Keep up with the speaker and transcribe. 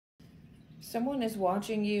Someone is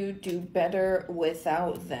watching you do better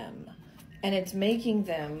without them. And it's making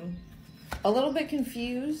them a little bit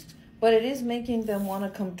confused, but it is making them want to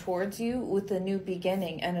come towards you with a new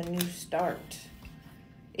beginning and a new start.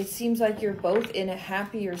 It seems like you're both in a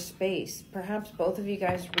happier space. Perhaps both of you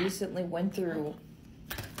guys recently went through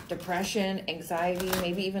depression, anxiety,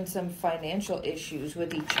 maybe even some financial issues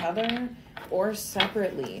with each other or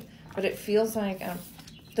separately. But it feels like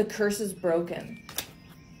the curse is broken.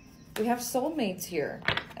 We have soulmates here.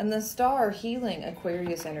 And the star, healing,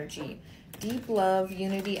 Aquarius energy. Deep love,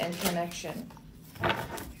 unity, and connection.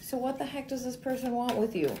 So what the heck does this person want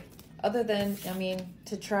with you? Other than, I mean,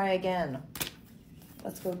 to try again.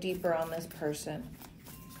 Let's go deeper on this person.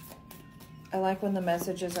 I like when the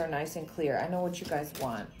messages are nice and clear. I know what you guys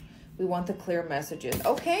want. We want the clear messages.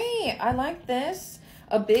 Okay, I like this.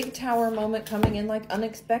 A big tower moment coming in like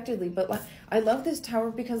unexpectedly. But like, I love this tower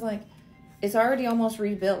because like it's already almost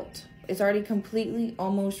rebuilt. It's already completely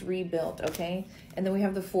almost rebuilt, okay? And then we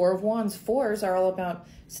have the Four of Wands. Fours are all about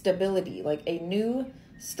stability, like a new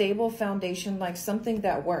stable foundation, like something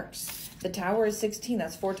that works. The tower is 16.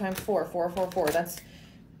 That's 4 times 4, 4, 4, 4.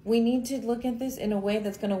 We need to look at this in a way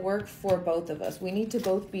that's going to work for both of us. We need to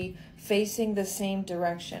both be facing the same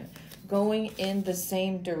direction, going in the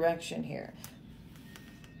same direction here.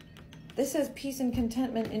 This says peace and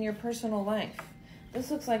contentment in your personal life. This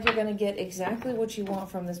looks like you're going to get exactly what you want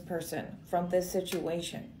from this person, from this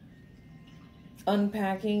situation.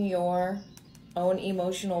 Unpacking your own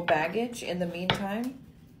emotional baggage in the meantime.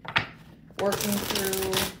 Working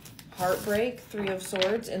through heartbreak, 3 of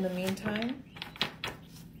Swords in the meantime.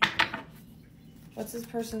 What's this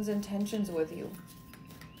person's intentions with you?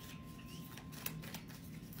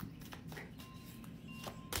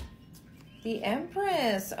 The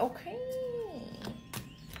Empress. Okay.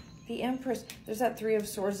 The Empress. There's that 3 of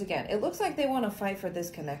Swords again. It looks like they want to fight for this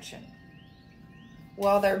connection.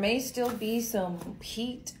 While there may still be some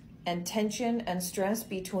heat and tension and stress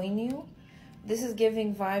between you, this is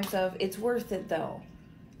giving vibes of it's worth it though.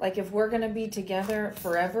 Like if we're going to be together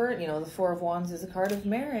forever, you know, the 4 of Wands is a card of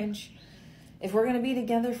marriage. If we're going to be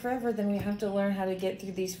together forever, then we have to learn how to get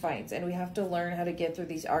through these fights. And we have to learn how to get through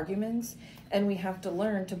these arguments. And we have to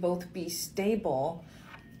learn to both be stable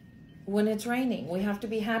when it's raining. We have to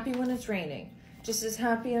be happy when it's raining. Just as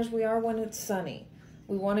happy as we are when it's sunny.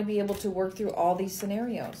 We want to be able to work through all these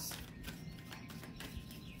scenarios.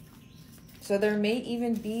 So there may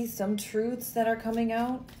even be some truths that are coming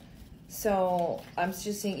out. So I'm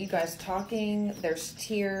just seeing you guys talking. There's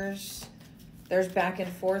tears. There's back and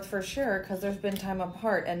forth for sure because there's been time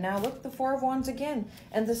apart. And now look, the 4 of Wands again.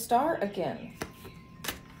 And the Star again.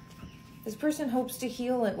 This person hopes to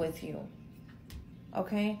heal it with you.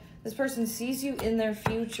 Okay? This person sees you in their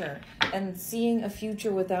future. And seeing a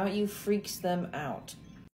future without you freaks them out.